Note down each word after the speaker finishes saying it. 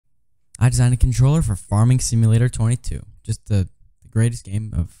I designed a controller for Farming Simulator 22, just the greatest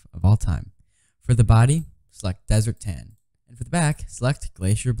game of all time. For the body, select Desert Tan, and for the back, select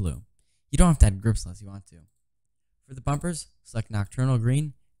Glacier Blue. You don't have to add grips unless you want to. For the bumpers, select Nocturnal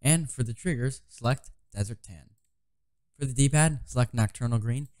Green, and for the triggers, select Desert Tan. For the D-pad, select Nocturnal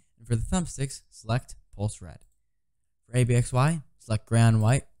Green, and for the thumbsticks, select Pulse Red. For ABXY, select Gray on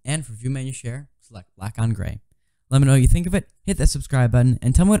White, and for View Menu Share, select Black on Gray. Let me know what you think of it, hit that subscribe button,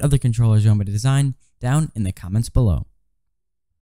 and tell me what other controllers you want me to design down in the comments below.